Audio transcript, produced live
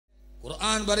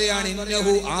ഖുർആൻ പറയാണ്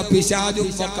ഇന്നഹു ആപിശാജു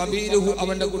ഫകബീരുഹു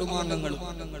അവന്റെ കുടുംബാംഗങ്ങളും.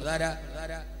 അതാരാ?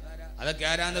 അതൊക്കെ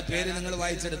ആരാന്റെ പേര് നിങ്ങൾ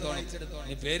വായിച്ചെടുത്തോണം.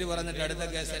 ഈ പേര് പറഞ്ഞിട്ട് അടുത്ത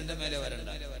കേസ് എന്റെ മേലെ വരണ്ട.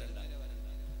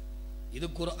 ഇത്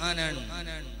ഖുർആനാണ്.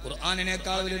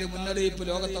 ഖുർആനിനേക്കാൾ വലിയൊരു മുന്നറിയിപ്പ്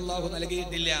ലോകത്ത് അല്ലാഹു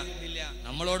നൽകിയിട്ടില്ല.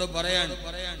 നമ്മളോട് പറയാൻ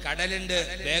കടലുണ്ട്,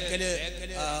 ബേക്കല്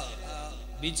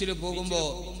ബീച്ചിൽ പോകുമ്പോ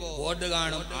ബോർഡ്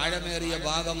കാണും, ആഴമേറിയ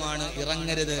ഭാഗമാണ്,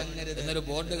 ഇറങ്ങരുത് എന്നൊരു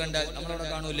ബോർഡ് കണ്ടാൽ നമ്മളവിടെ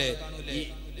കാണൂലേ?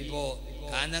 ഇപ്പോ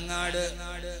കാഞ്ഞങ്ങാട്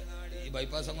ഈ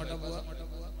ബൈപ്പാസ് അങ്ങോട്ടാ പോവാ,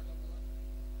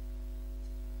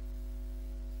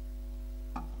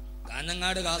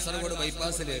 കാഞ്ഞങ്ങാട് കാസർഗോഡ്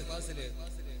ബൈപ്പാസില്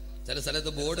ചില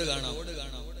സ്ഥലത്ത് ബോർഡ് കാണാം,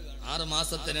 6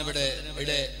 മാസത്തിന്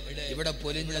ഇവിടെ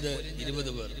പൊലിഞ്ഞത്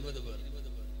 20 പേർ.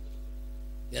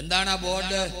 എന്താണ് ആ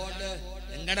ബോർഡ്?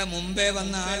 നിങ്ങളുടെ മുമ്പേ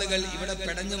വന്ന ആളുകൾ ഇവിടെ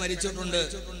പെടഞ്ഞു മരിച്ചിട്ടുണ്ട്,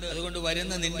 അതുകൊണ്ട്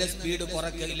വരുന്ന നിന്റെ സ്പീഡ്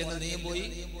കുറയ്ക്കില്ലെങ്കിൽ നീയും പോയി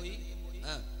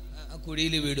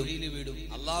കുഴിയിൽ വീടും.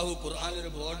 അള്ളാഹു ഖുർആനിൽ ഒരു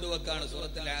ബോർഡ് വെക്കാണ്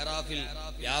സൂറത്തുൽ അറാഫിൽ,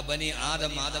 യാ ബനി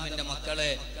ആദം, ആദമിന്റെ മക്കളെ,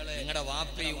 നിങ്ങളുടെ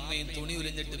വാപ്പയും ഉമ്മയും തുണി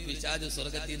ഉരിഞ്ഞിട്ട് പിശാച്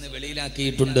സ്വർഗ്ഗത്തിൽ നിന്ന്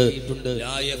വെളിയിലാക്കിയിട്ടുണ്ട്.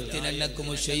 ലാ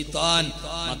യഫ്തിനന്നകുമു ശൈത്താൻ,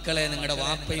 മക്കളെ നിങ്ങളുടെ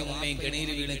വാപ്പയും ഉമ്മയും കെണിയിൽ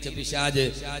വീണിച്ച പിശാച്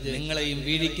നിങ്ങളെയും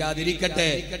വീഴിക്കാതിരിക്കട്ടെ,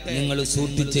 നിങ്ങൾ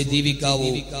സൂക്ഷിച്ച്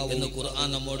ജീവിക്കാവൂ എന്ന് ഖുർആൻ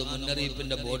നമ്മോട്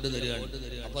മുന്നറിയിപ്പിന്റെ ബോർഡ് തരികയാണ്.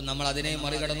 അപ്പൊ നമ്മൾ അതിനെ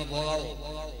മറികടന്ന് പോകാവോ?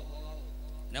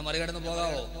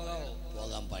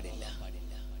 പോകാൻ പാടില്ല.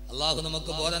 അള്ളാഹു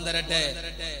നമുക്ക് ബോധം തരട്ടെ.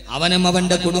 അവനും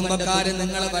അവന്റെ കുടുംബക്കാരും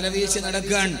നിങ്ങളെ വലവീശി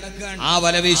നടക്കാൻ, ആ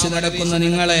വലവീശി നടക്കുന്ന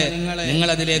നിങ്ങൾ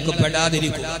അതിലേക്ക്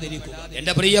പെടാതിരിക്കും.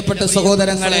 എന്റെ പ്രിയപ്പെട്ട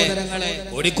സഹോദരങ്ങളെ,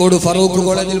 കോഴിക്കോട് ഫറൂഖ്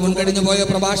കോളേജിൽ മുൻകഴിഞ്ഞു പോയ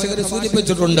പ്രഭാഷകർ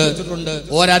സൂചിപ്പിച്ചിട്ടുണ്ട്,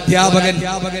 ഒരധ്യാപകൻ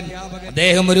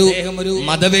അദ്ദേഹം ഒരു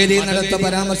മതവേദി നടത്ത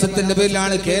പരാമർശത്തിന്റെ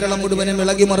പേരിലാണ് കേരളം മുഴുവനും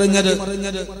ഇളകി മറിഞ്ഞത്.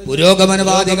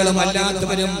 പുരോഗമനവാദികളും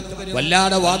അല്ലാത്തവരും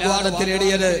വല്ലാതെ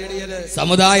വാഗ്വാദത്തിലേടിയത്.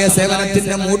 സമുദായ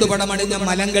സേവനത്തിന്റെ മൂടുപടമണിഞ്ഞ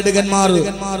മലങ്കടുകന്മാർ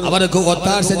അവർക്ക്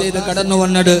ഒത്താശ ചെയ്ത് കടന്നു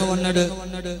വന്നത്.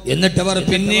 എന്നിട്ടവർ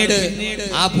പിന്നീട്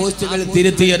ആ പോസ്റ്റുകൾ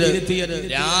തിരുത്തിയത്.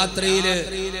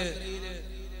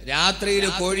 രാത്രിയിൽ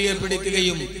കോഴിയെ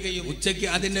പിടിക്കുകയും ഉച്ചയ്ക്ക്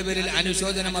അതിന്റെ പേരിൽ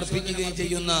അനുശോചനം അർപ്പിക്കുകയും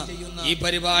ചെയ്യുന്ന ഈ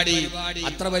പരിപാടി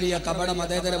അത്ര വലിയ കപട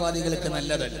മതേതരവാദികൾക്ക്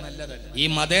നല്ലതല്ല. ഈ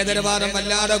മതേതരവാദം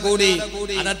വല്ലാതെ കൂടി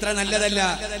അതത്ര നല്ലതല്ല.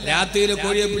 രാത്രിയിൽ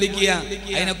കോഴിയെ പിടിക്കുക,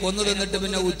 അതിനെ കൊന്നു തിന്നിട്ട്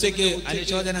പിന്നെ ഉച്ചയ്ക്ക്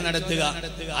അനുശോചനം നടത്തുക,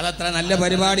 അതത്ര നല്ല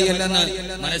പരിപാടിയല്ലെന്ന്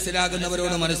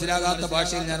മനസ്സിലാകുന്നവരോട് മനസ്സിലാകാത്ത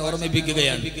ഭാഷയിൽ ഞാൻ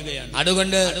ഓർമ്മിപ്പിക്കുകയാണ്.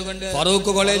 അതുകൊണ്ട്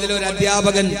ഫറൂഖ് കോളേജിലെ ഒരു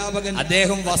അധ്യാപകൻ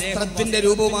അദ്ദേഹം വസ്ത്രത്തിന്റെ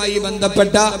രൂപവുമായി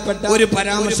ബന്ധപ്പെട്ട ഒരു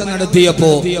പരാമർശം നടത്തിയപ്പോ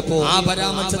ആ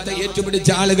പരാമർശത്തെ ഏറ്റുപിടിച്ച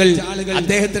ആളുകൾ,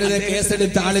 അദ്ദേഹത്തിനെതിരെ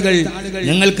കേസെടുത്ത ആളുകൾ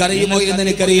നിങ്ങൾക്കറിയുമോ എന്ന്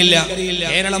എനിക്കറിയില്ല.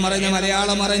 കേരളം അറിഞ്ഞ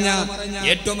മലയാളം അറിഞ്ഞ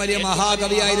ഏറ്റവും വലിയ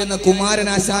മഹാകവിയായിരുന്ന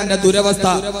കുമാരനാശാന്റെ ദുരവസ്ഥ,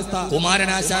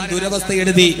 കുമാരനാശാൻ ദുരവസ്ഥ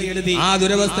എഴുതി. ആ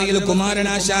ദുരവസ്ഥയിൽ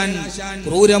കുമാരനാശാൻ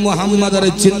ക്രൂര മുഹമ്മദർ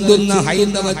ചിന്തുന്ന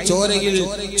ഹൈന്ദവ ചോരയിൽ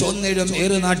ചൊന്നിടും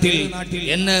ഏറുനാട്ടിൽ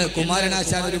എന്ന്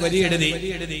കുമാരനാശാൻ ഒരു വരി എഴുതി.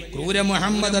 ക്രൂര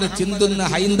മുഹമ്മദർ ചിന്തുന്ന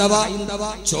ഹൈന്ദവ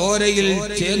ചോരയിൽ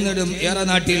ചേർന്നിടും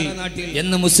ഏറനാട്ടിൽ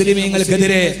എന്ന്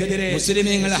മുസ്ലിമീങ്ങൾക്കെതിരെ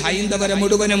മുസ്ലിമീങ്ങൾ ഹൈന്ദവരെ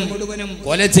മുഴുവനും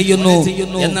കൊല ചെയ്യുന്നു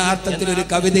എന്ന അർത്ഥത്തിൽ ഒരു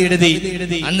കവിത എഴുതി.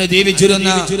 അന്ന് ജീവിച്ചിരുന്ന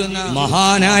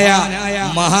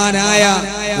മഹാനായ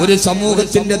ഒരു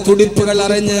സമൂഹത്തിന്റെ തുടിപ്പുകൾ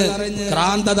അറിഞ്ഞ്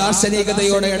ക്രാന്ത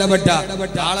ദാർശനികതയോടെ ഇടപെട്ട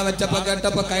താളവറ്റപ്പ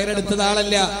കേട്ടപ്പോ കയറെടുത്തത്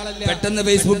ആളല്ല, പെട്ടെന്ന്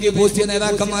ഫേസ്ബുക്കിൽ പോസ്റ്റ് ചെയ്ത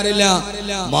നേതാക്കന്മാരില്ല.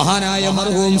 മഹാനായ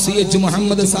മർഹൂം CH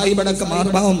മുഹമ്മദ് സാഹിബ് അടക്കം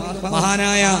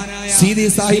മഹാനായ സീതി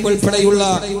സാഹിബ് ഉൾപ്പെടെയുള്ള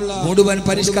മുഴുവൻ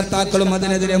പരിഷ്കർത്താക്കളും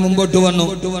അതിനെതിരെ മുമ്പോട്ട് വന്നു.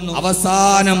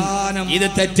 അവസാനം ഇത്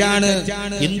തെറ്റാണ്,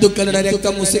 ഹിന്ദുക്കളുടെ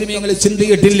രക്തം മുസ്ലിമീങ്ങൾ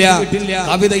ചിന്തിയിട്ടില്ല,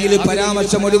 കവിതയിൽ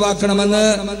പരാമർശം ഒഴിവാക്കണമെന്ന്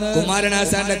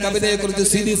കുമാരനാശാന്റെ കവിതയെ കുറിച്ച്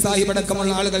സീതി സാഹിബ്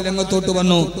അടക്കമുള്ള ആളുകൾ രംഗത്തോട്ട്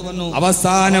വന്നു.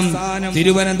 അവസാനം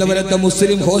തിരുവനന്തപുരത്തെ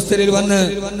മുസ്ലിം ഹോസ്റ്റലിൽ വന്ന്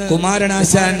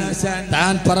കുമാരനാശാൻ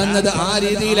താൻ പറഞ്ഞത് ആ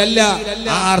രീതിയിലല്ല,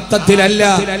 ആ അർത്ഥത്തിലല്ല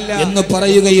എന്ന്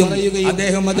പറയുകയും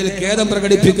അദ്ദേഹം അതിൽ ഖേദം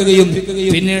പ്രകടിപ്പിക്കുകയും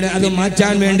പിന്നീട് അത്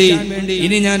മാറ്റാൻ വേണ്ടി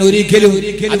ഇനി ഞാൻ ഒരിക്കലും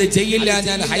അത് ചെയ്യില്ല,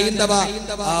 ഞാൻ ഹൈന്ദവ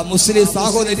മുസ്ലിം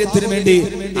സാഹോദര്യത്തിന് വേണ്ടി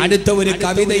അടുത്ത ഒരു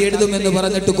കവിത എഴുതുമെന്ന്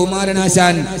പറഞ്ഞിട്ട്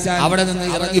കുമാരനാശാൻ അവിടെ നിന്ന്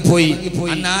ഇറങ്ങിപ്പോയി.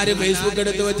 അന്ന് ആര് ഫേസ്ബുക്ക്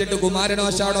എടുത്തു വെച്ചിട്ട്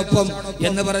കുമാരനാശാനോടൊപ്പം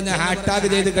എന്ന് പറഞ്ഞ ഹാഷ്ടാഗ്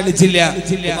ചെയ്ത് കളിച്ചില്ല.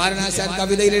 കുമാരനാശാൻ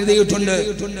കവിതയിൽ എഴുതിയിട്ടുണ്ട്,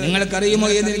 നിങ്ങൾക്കറിയുമോ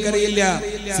എന്ന് എനിക്കറിയില്ല.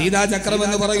 സീതാചക്രം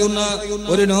എന്ന് പറയുന്ന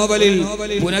ഒരു നോവലിൽ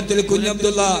പുനത്തിൽ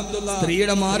കുഞ്ഞബ്ദുള്ള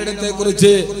സ്ത്രീയുടെ മാറിടത്തെ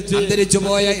കുറിച്ച് അന്തരിച്ചു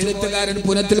പോയ എഴുത്തുകാരൻ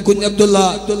പുനത്തിൽ കുഞ്ഞബ്ദുള്ള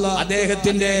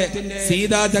അദ്ദേഹത്തിന്റെ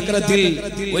സീതാചക്രത്തിൽ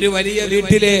ഒരു വലിയ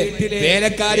വീട്ടിലെ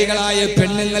വേലക്കാരികളായ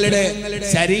പെണ്ണുങ്ങളുടെ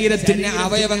ശരീരത്തിന്റെ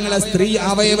അവയവങ്ങളെ, സ്ത്രീ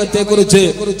അവയവത്തെ കുറിച്ച്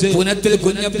പുനത്തിൽ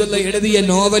കുഞ്ഞബ്ദുള്ള എഴുതിയ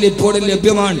നോവൽ ഇപ്പോൾ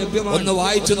ലഭ്യമാണ്. ഒന്ന്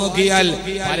വായിച്ചു നോക്കിയാൽ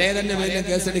പലതന്റെ പേരിലും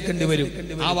കേസെടുക്കേണ്ടി വരും.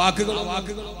 ആ വാക്കുകൾ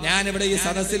ഞാനിവിടെ ഈ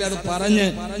സദസ്സിൽ അത് പറഞ്ഞ്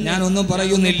ഞാനൊന്നും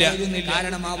പറയുന്നില്ല.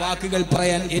 കാരണം ആ വാക്കുകൾ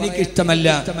പറയാൻ എനിക്കിഷ്ടമല്ല.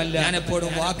 ഞാൻ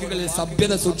എപ്പോഴും വാക്കുകളിൽ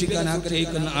സഭ്യത സൂക്ഷിക്കാൻ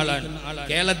ആഗ്രഹിക്കുന്ന ആളാണ്.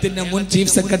 കേരളത്തിന്റെ മുൻ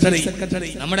ചീഫ് സെക്രട്ടറി,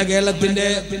 നമ്മുടെ കേരളത്തിന്റെ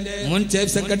മുൻ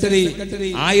ചീഫ് സെക്രട്ടറി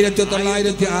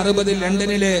 1960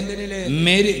 ലണ്ടനിലെ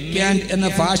മേരി ക്യാൻഡ് എന്ന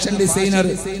ഫാഷൻ ഡിസൈനർ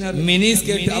മിനി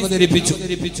സ്കേർട്ട് അവതരിപ്പിച്ചു.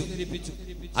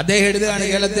 അദ്ദേഹം എഴുതുകയാണ്,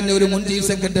 കേരളത്തിന്റെ ഒരു മുൻ ചീഫ്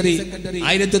സെക്രട്ടറി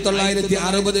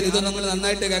 1960, ഇത് നിങ്ങൾ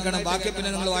നന്നായിട്ട് കേൾക്കണം, ബാക്കി പിന്നെ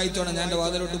നിങ്ങൾ വായിച്ചോണം, ഞാൻ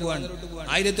വാതിലോട്ട് പോവാണ്.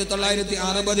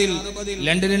 1960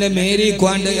 ലണ്ടനിലെ മേരി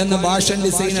ക്വാൻഡ് എന്ന ഫാഷൻ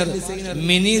ഡിസൈനർ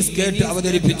മിനി സ്കേർട്ട്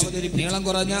അവതരിപ്പിച്ചു. നീളം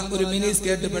കുറഞ്ഞ ഒരു മിനി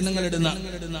സ്കേർട്ട് പെണ്ണുങ്ങൾ ഇടുന്ന.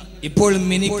 ഇപ്പോൾ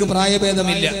മിനിക്ക്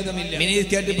പ്രായഭേദമില്ല. മിനി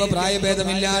സ്കേർട്ട് ഇപ്പൊ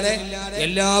പ്രായഭേദമില്ലാതെ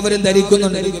എല്ലാവരും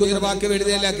ധരിക്കുന്നുണ്ട്. ബാക്കി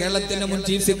എഴുതിയല്ല, കേരളത്തിന്റെ മുൻ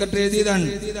ചീഫ് സെക്രട്ടറി എഴുതിയതാണ്.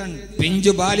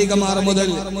 പിഞ്ചു ബാലികമാർ മുതൽ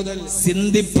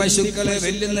സിന്ധി പശുക്കളെ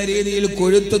വെല്ലുന്ന രീതിയിൽ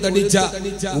കൊഴുത്തു തടിച്ച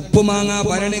ഉപ്പുമാങ്ങ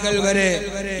ഭരണികൾ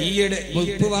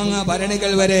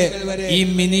വരെ ഈ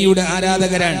മിനിയുടെ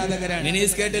ആരാധകരാണ്. മിനി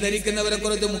സ്കേർട്ട് ധരിക്കുന്നവരെ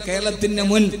കുറിച്ച് കേരളത്തിന്റെ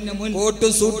മുൻ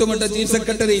കോട്ടും സൂട്ടുമിട്ട ചീഫ്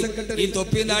സെക്രട്ടറി, ഈ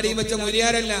തൊപ്പിയും നാടിയും വെച്ച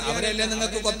മുരിയാരല്ല, അവരെല്ലാം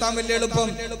നിങ്ങൾക്ക് കൊത്താൻ വലിയ എളുപ്പം.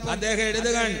 അദ്ദേഹം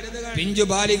എഴുതുകയാണ്, പിഞ്ചു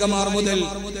ബാലികമാർ മുതൽ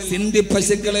സിന്ധി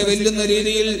പശുക്കളെ വെല്ലുന്ന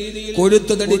രീതിയിൽ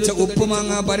കൊഴുത്തു തടിച്ച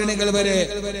ഉപ്പുമാങ്ങ ഭരണികൾ വരെ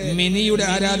മിനിയുടെ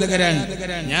ആരാധകരാണ്.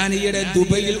 ഞാൻ ഈയിടെ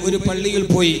ദുബൈയിൽ ഒരു പള്ളിയിൽ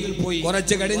പോയി.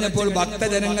 കുറച്ച് കഴിഞ്ഞപ്പോൾ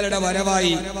ഭക്തജനങ്ങളുടെ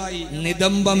വരവായി.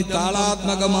 നിതംബം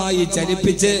താളാത്മകമായി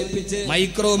ചലിപ്പിച്ച്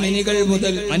മൈക്രോ മിനികൾ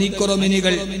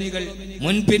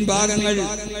മുൻപിൻ ഭാഗങ്ങൾ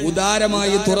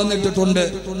ഉദാരമായി തുറന്നിട്ടിട്ടുണ്ട്.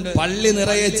 പള്ളി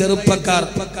നിറയെ ചെറുപ്പക്കാർ.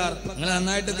 നിങ്ങൾ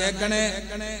നന്നായിട്ട് കേൾക്കണേ.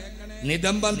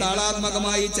 നിതംബം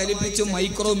താളാത്മകമായി ചലിപ്പിച്ചു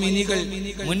മൈക്രോ മിനികൾ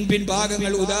മുൻപിൻ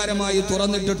ഭാഗങ്ങൾ ഉദാരമായി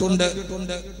തുറന്നിട്ടിട്ടുണ്ട്.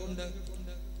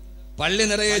 പള്ളി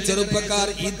നിറയെ ചെറുപ്പക്കാർ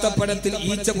ഈത്തപ്പഴത്തിൽ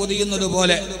ഈച്ച പൊതിയുന്നത്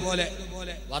പോലെ,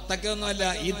 വത്തക്കൊന്നുമല്ല,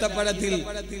 ഈത്തപ്പഴത്തിൽ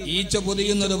ഈച്ച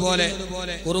പൊതിയുന്നത് പോലെ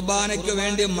കുർബാനയ്ക്ക്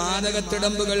വേണ്ടി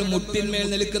മാദകത്തിടമ്പുകൾ മുട്ടിന്മേൽ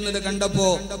നിൽക്കുന്നത് കണ്ടപ്പോ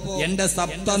എന്റെ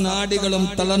സപ്തനാഡികളും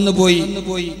തളർന്നുപോയി.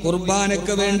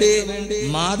 കുർബാനയ്ക്ക് വേണ്ടി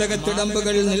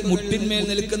മാദകത്തിടമ്പുകൾ മുട്ടിന്മേൽ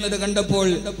നിൽക്കുന്നത് കണ്ടപ്പോൾ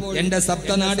എന്റെ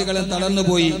സപ്തനാഡികളും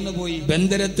തളർന്നുപോയി.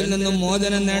 ബന്ധനത്തിൽ നിന്നും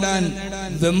മോചനം നേടാൻ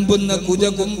വെമ്പുന്ന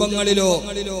കുജകുംഭങ്ങളിലോ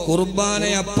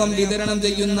കുർബാനയപ്പം വിതരണം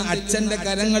ചെയ്യുന്ന അച്ഛന്റെ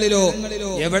കരങ്ങളിലോ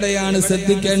എവിടെയാണ്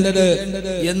ശ്രദ്ധിക്കേണ്ടത്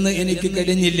എന്ന് എനിക്ക്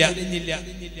കഴിഞ്ഞില്ല.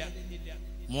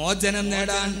 മോചനം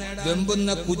നേടാൻ വെമ്പുന്ന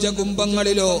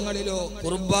കുജകുംഭങ്ങളിലോ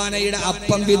കുർബാനയുടെ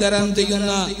അപ്പം വിതരണം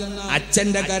ചെയ്യുന്ന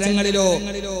അച്ഛന്റെ കരങ്ങളിലോ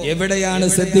എവിടെയാണ്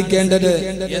ശ്രദ്ധിക്കേണ്ടത്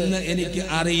എന്ന് എനിക്ക്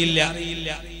അറിയില്ല.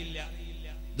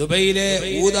 ദുബൈയിലെ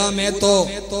ഊദാമേത്തോ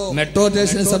മെട്രോ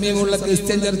സ്റ്റേഷന് സമീപമുള്ള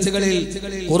ക്രിസ്ത്യൻ ചർച്ചുകളിൽ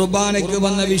കുർബാനയ്ക്ക്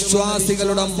വന്ന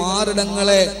വിശ്വാസികളുടെ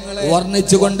മാറിടങ്ങളെ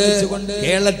വർണ്ണിച്ചുകൊണ്ട്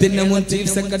കേരളത്തിന്റെ മുൻ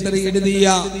ചീഫ് സെക്രട്ടറി എഴുതിയ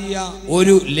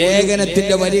ഒരു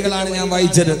ലേഖനത്തിന്റെ വരികളാണ് ഞാൻ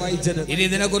വായിച്ചത്. ഇനി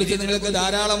ഇതിനെക്കുറിച്ച് നിങ്ങൾക്ക്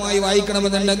ധാരാളമായി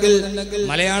വായിക്കണമെന്നുണ്ടെങ്കിൽ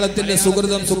മലയാളത്തിന്റെ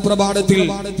സുഹൃതം സുപ്രഭാതത്തിൽ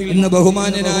ഇന്ന്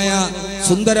ബഹുമാന്യനായ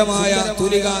സുന്ദരമായ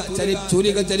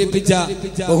ചുരിക ചലിപ്പിച്ച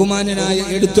ബഹുമാന്യനായ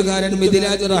എഴുത്തുകാരൻ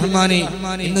മിഥിലാജ് റഹ്മാനി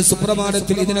ഇന്ന്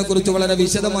സുപ്രഭാതത്തിൽ ഇതിനെക്കുറിച്ച് വളരെ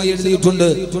വിശദമായി എഴുതിയിട്ടുണ്ട്.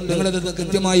 നിങ്ങളത്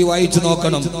കൃത്യമായി വായിച്ചു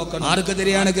നോക്കണം.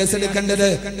 ആർക്കെതിരെയാണ് കേസെടുക്കേണ്ടത്?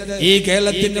 ഈ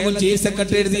കേരളത്തിന്റെ മുൻ ചീഫ്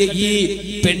സെക്രട്ടറി എഴുതിയ ഈ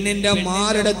പെണ്ണിന്റെ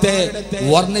മാറിടത്തെ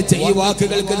വർണ്ണിച്ച ഈ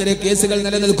വാക്കുകൾക്കെതിരെ കേസുകൾ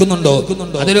നിലനിൽക്കുന്നുണ്ടോ?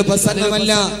 അതൊരു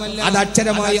പ്രസംഗമല്ല, അത്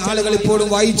അക്ഷരമായി ആളുകൾ ഇപ്പോഴും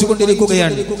വായിച്ചു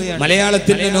കൊണ്ടിരിക്കുകയാണ്.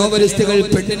 മലയാളത്തിന്റെ നോവലിസ്റ്റുകൾ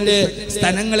പെണ്ണിന്റെ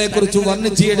സ്ഥലങ്ങളെ കുറിച്ച്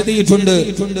വർണ്ണിച്ച് എഴുതിയിട്ടുണ്ട്.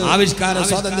 ആവിഷ്കാര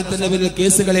സ്വാതന്ത്ര്യത്തിന്റെ പേരിൽ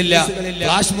കേസുകളില്ല,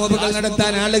 ഫ്ലാഷ് മോബുകൾ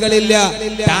നടത്താൻ ആളുകളില്ല,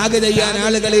 ടാഗ് ചെയ്യാൻ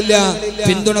ആളുകളില്ല,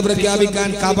 പിന്തുണ പ്രഖ്യാപിക്കാൻ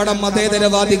കപട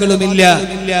മതേതരവാദികളുമില്ല.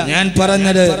 ഞാൻ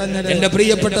പറഞ്ഞത് എന്റെ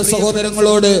പ്രിയപ്പെട്ട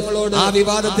സഹോദരങ്ങളോട് ആ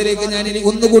വിവാദത്തിലേക്ക് ഞാൻ ഇനി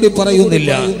ഒന്നുകൂടി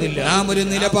പറയുന്നില്ല. നാം ഒരു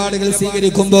നിലപാടുകൾ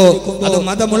സ്വീകരിക്കുമ്പോ അത്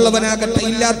മതമുള്ളവനാകട്ടെ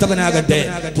ഇല്ലാത്തവനാകട്ടെ,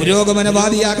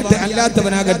 പുരോഗമനവാദിയാകട്ടെ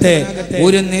അല്ലാത്തവനാകട്ടെ,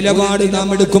 ഒരു നിലപാട്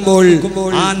നാം എടുക്കുമ്പോൾ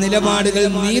ആ നിലപാടുകൾ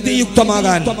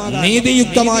നീതിയുക്തമാകാൻ,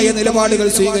 നീതിയുക്തമായ നിലപാടുകൾ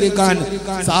സ്വീകരിക്കാൻ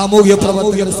സാമൂഹ്യ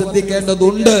പ്രവർത്തകർ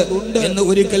ശ്രദ്ധിക്കേണ്ടതുണ്ട് എന്ന്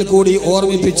ഒരിക്കൽ കൂടി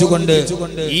ഓർമ്മിപ്പിച്ചുകൊണ്ട്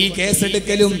ഈ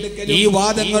കേസെടുക്കലും ഈ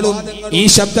വാദങ്ങളും ഈ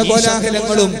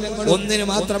ശബ്ദകോലാഹലങ്ങളും ഒന്നിനു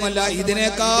മാത്രമല്ല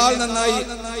ഇതിനേക്കാൾ നന്നായി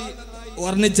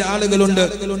വർണ്ണിച്ച ആളുകളുണ്ട്.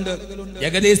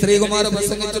 ജഗതി ശ്രീകുമാർ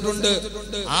പ്രസംഗിച്ചിട്ടുണ്ട്.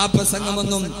 ആ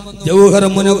പ്രസംഗമൊന്നും ജൗഹർ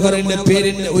മുനവ്വറിന്റെ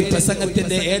പേരിന്റെ ഒരു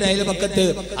പ്രസംഗത്തിന്റെ ഏഴയൽപക്കത്ത്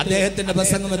അദ്ദേഹത്തിന്റെ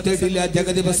പ്രസംഗം എത്തിയിട്ടില്ല.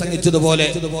 ജഗതി പ്രസംഗിച്ചതുപോലെ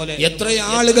എത്രയോ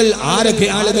ആളുകൾ, ആരൊക്കെ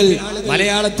ആളുകൾ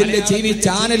മലയാളത്തിന്റെ ടിവി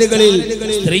ചാനലുകളിൽ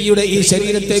സ്ത്രീയുടെ ഈ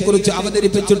ശരീരത്തെ കുറിച്ച്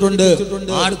അവതരിപ്പിച്ചിട്ടുണ്ട്.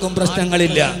 ആർക്കും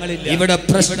പ്രശ്നങ്ങളില്ല. ഇവിടെ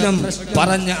പ്രശ്നം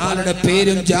പറഞ്ഞ ആളുടെ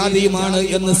പേരും ജാതിയുമാണ്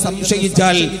എന്ന്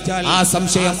സംശയിച്ചാൽ ആ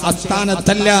സംശയം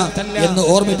അസ്ഥാനത്തല്ല എന്ന്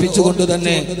ഓർമ്മിപ്പിച്ചുകൊണ്ട് ഓർമ്മിപ്പിച്ചുകൊണ്ട്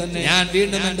തന്നെ ഞാൻ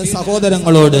വീണ്ടും എന്റെ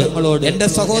സഹോദരങ്ങളോട്, എന്റെ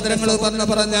സഹോദരങ്ങൾ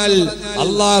പറഞ്ഞാൽ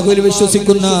അള്ളാഹുവിൽ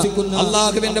വിശ്വസിക്കുന്ന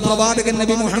അള്ളാഹുവിന്റെ പ്രവാചകൻ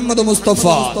നബി മുഹമ്മദ് മുസ്തഫ,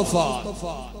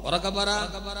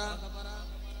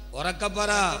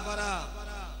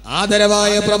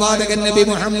 ആദരവായ പ്രവാചകൻ നബി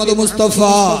മുഹമ്മദ് മുസ്തഫ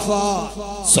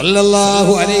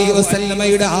സല്ലല്ലാഹു അലൈഹി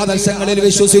വസല്ലമയുടെ ആദർശങ്ങളിൽ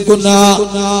വിശ്വസിക്കുന്ന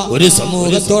ഒരു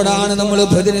സമൂഹത്തോടാണ് നമ്മൾ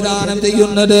പ്രതിനിധാനം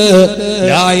ചെയ്യുന്നത്.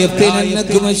 ലാ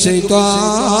യഫ്തിനന്നകും ശൈത്വാൻ,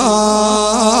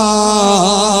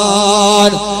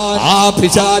 ആ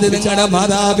പിശാച് നിങ്ങളുടെ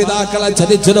മാതാപിതാക്കളെ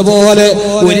ചതിച്ചതുപോലെ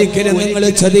ഒരിക്കലും നിങ്ങൾ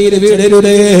ചതിയിൽ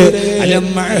വീഴരുത്. അലം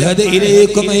അഹദ്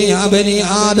ഇലൈക്കും യാ ബനി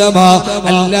ആദമ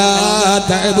അല്ലാ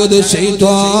തഅബുദു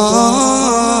ശൈത്വാൻ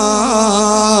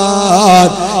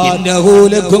ഇന്നഹു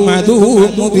ലക്കും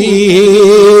അദുവ്വുൻ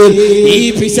മുബീൻ. ഈ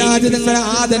പിശാച് നിങ്ങളുടെ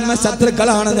ആദന്മ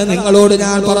ശത്രുക്കളാണെന്ന് നിങ്ങളോട്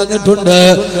ഞാൻ പറഞ്ഞിട്ടുണ്ട്.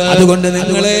 അതുകൊണ്ട്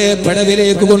നിങ്ങളെ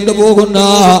പിഴവിലേക്ക് കൊണ്ടുപോകുന്ന,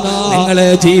 നിങ്ങളെ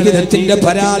ജീവിതത്തിന്റെ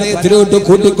പരാജയത്തിലോട്ട്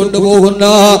കൂട്ടിക്കൊണ്ടുപോകുന്ന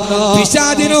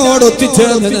പിശാചിനോട്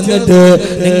ഒത്തുചേർന്ന് നിന്നിട്ട്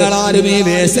നിങ്ങൾ ആരും ഈ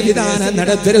വേഷവിധാനം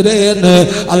നടത്തരുത് എന്ന്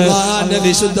അല്ലാഹുവിന്റെ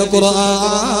വിശുദ്ധ ഖുർആൻ.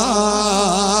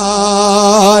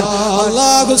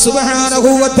 അല്ലാഹു സുബ്ഹാനഹു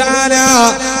വ തആല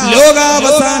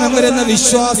ലോകാവസാനം വരുന്ന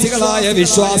വിശ്വാസിനികളായ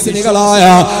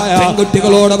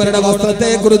പെൺകുട്ടികളോട് അവരുടെ വസ്ത്രത്തെ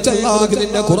കുറിച്ച്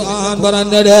അല്ലാഹുവിന്റെ ഖുർആൻ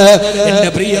പറഞ്ഞത്, എന്റെ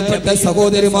പ്രിയപ്പെട്ട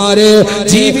സഹോദരിമാരെ,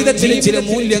 ജീവിതത്തിൽ ചില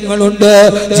മൂല്യങ്ങളുണ്ട്,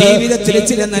 ജീവിതത്തിൽ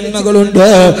ചില നന്മകളുണ്ട്.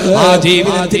 ആ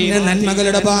ജീവിതത്തിന്റെ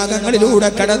നന്മകളുടെ ഭാഗങ്ങളിലൂടെ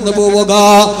കടന്നു പോവുക.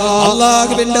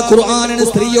 അല്ലാഹുവിന്റെ ഖുർആനിന്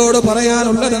സ്ത്രീയോട്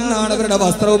പറയാനുള്ളതെന്നാണ് അവരുടെ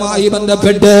വസ്ത്രവുമായി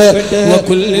ബന്ധപ്പെട്ട്,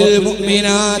 വകുല്ലിൽ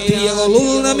മുഅ്മിനാതി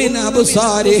യഗ്ളുന മിൻ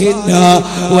അബ്സാരിഹിന്ന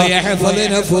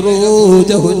വയഹ്ഫദ്ന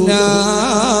ഫുറൂജഹുന്ന.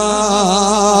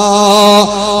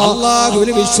 അല്ലാഹുവിൽ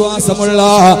വിശ്വാസമുള്ള,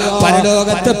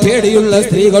 പരലോകത്തെ പേടിയുള്ള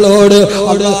സ്ത്രീകളോട്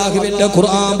അല്ലാഹുവിന്റെ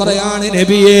ഖുർആൻ പറയാണ്,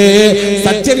 നബിയേ,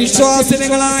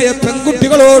 സത്യവിശ്വാസിനികളായ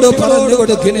പെൺകുട്ടികളോട് പറഞ്ഞു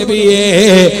കൊടുക്ക് നബിയേ,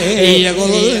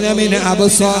 യഗ്ളുന മിൻ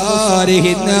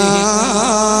അബ്സാരിഹിന്ന,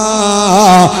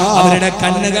 അവരുടെ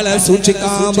കണ്ണുകളെ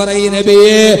സൂക്ഷിക്കാൻ പറയും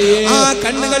നബിയേ. ആ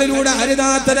കണ്ണുകളിലൂടെ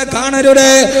അരുതാത്തത് കാണരുത്,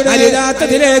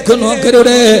 അരുതാത്തതിലേക്ക്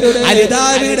നോക്കരുത്,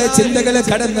 അരുതാവിയുടെ ചിന്തകൾ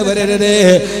കടന്നു വരരുത്.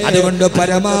 അതുകൊണ്ട്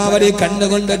പരമാവധി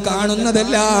കണ്ണുകൊണ്ട്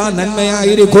കാണുന്നതെല്ലാം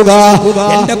നന്മയായിരിക്കുക.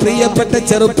 എന്റെ പ്രിയപ്പെട്ട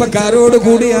ചെറുപ്പക്കാരോട്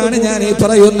കൂടിയാണ് ഞാൻ ഈ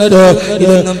പറയുന്നത്.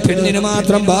 ഇതൊന്നും പെണ്ണിന്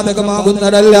മാത്രം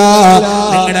ബാധകമാകുന്നതല്ല.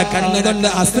 നിങ്ങളുടെ കണ്ണുകൊണ്ട്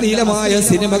അശ്ലീലമായ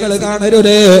സിനിമകൾ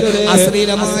കാണരുത്,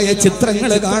 അശ്ലീലമായ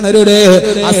ചിത്രങ്ങൾ കാണരുത്,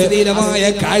 അശ്ലീലമായ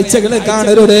കാഴ്ചകൾ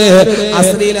കാണരുത്,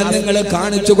 അശ്ലീലം നിങ്ങൾ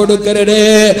കാണിച്ചു കൊടുക്കരുത്.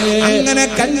 അങ്ങനെ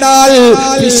കണ്ടാൽ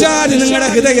പിശാച് നിങ്ങളുടെ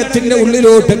ഹൃദയത്തിന്റെ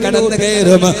ഉള്ളിലോട്ട് കടന്നു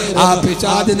കയറും. ആ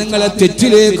പിശാച് നിങ്ങളെ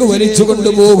തെറ്റിലേക്ക് വലിച്ചു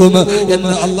കൊണ്ടുപോകും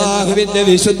എന്ന് അല്ലാഹുവിന്റെ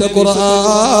വിശുദ്ധ ഖുർആൻ.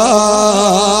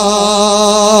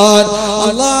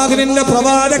 അല്ലാഹുവിന്റെ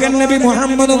പ്രവാചകൻ നബി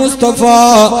മുഹമ്മദ് മുസ്തഫ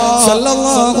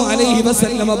സല്ലല്ലാഹു അലൈഹി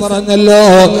വസല്ലമ പറഞ്ഞല്ലോ,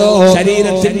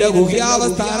 ശരീരത്തിന്റെ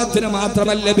ഗുഹ്യാവസ്ഥാനത്തിന്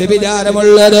മാത്രമല്ല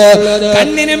വ്യഭിചാരമുള്ളത്,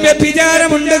 കണ്ണിനും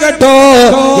വ്യഭിചാരമുണ്ട് കേട്ടോ.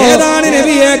 ഏതാണ്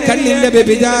നബിയെ കണ്ണിന്റെ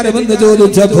വ്യഭിചാരം എന്ന്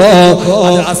ചോദിച്ചപ്പോ,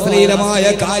 അത് അശ്ലീലമായ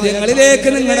കാര്യങ്ങളിലേക്ക്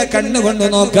നിങ്ങളുടെ കണ്ണുകൊണ്ട്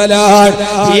നോക്കലാണ്.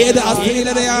 ഏത്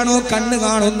അശ്ലീലതയാണോ കണ്ണ്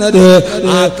കാണുന്നത്,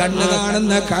 ആ കണ്ണ്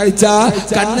കാണുന്ന കാഴ്ച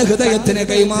കണ്ണ് ഹൃദയത്തിന്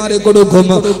കൈമാറി കൊടുക്കും.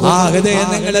 ആ ഹൃദയം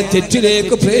നിങ്ങളെ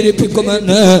തെറ്റിലേക്ക്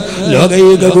പ്രേരിപ്പിക്കുമെന്ന്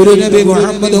ലോകൈക ഗുരു നബി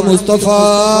മുഹമ്മദ് മുസ്തഫ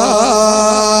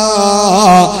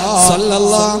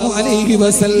സല്ലല്ലാഹു അലൈഹി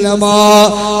വസല്ലമ.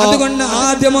 അതുകൊണ്ട്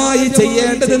ആദ്യമായി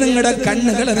ചെയ്യേണ്ടത് നിങ്ങളുടെ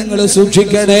കണ്ണുകളെ നിങ്ങൾ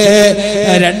സൂക്ഷിക്കണേ.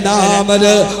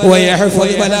 രണ്ടാമത്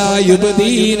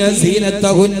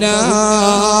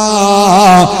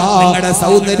നിങ്ങളുടെ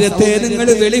സൗന്ദര്യത്തെ നിങ്ങൾ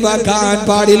വെളിവാക്കാൻ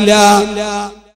പാടില്ല.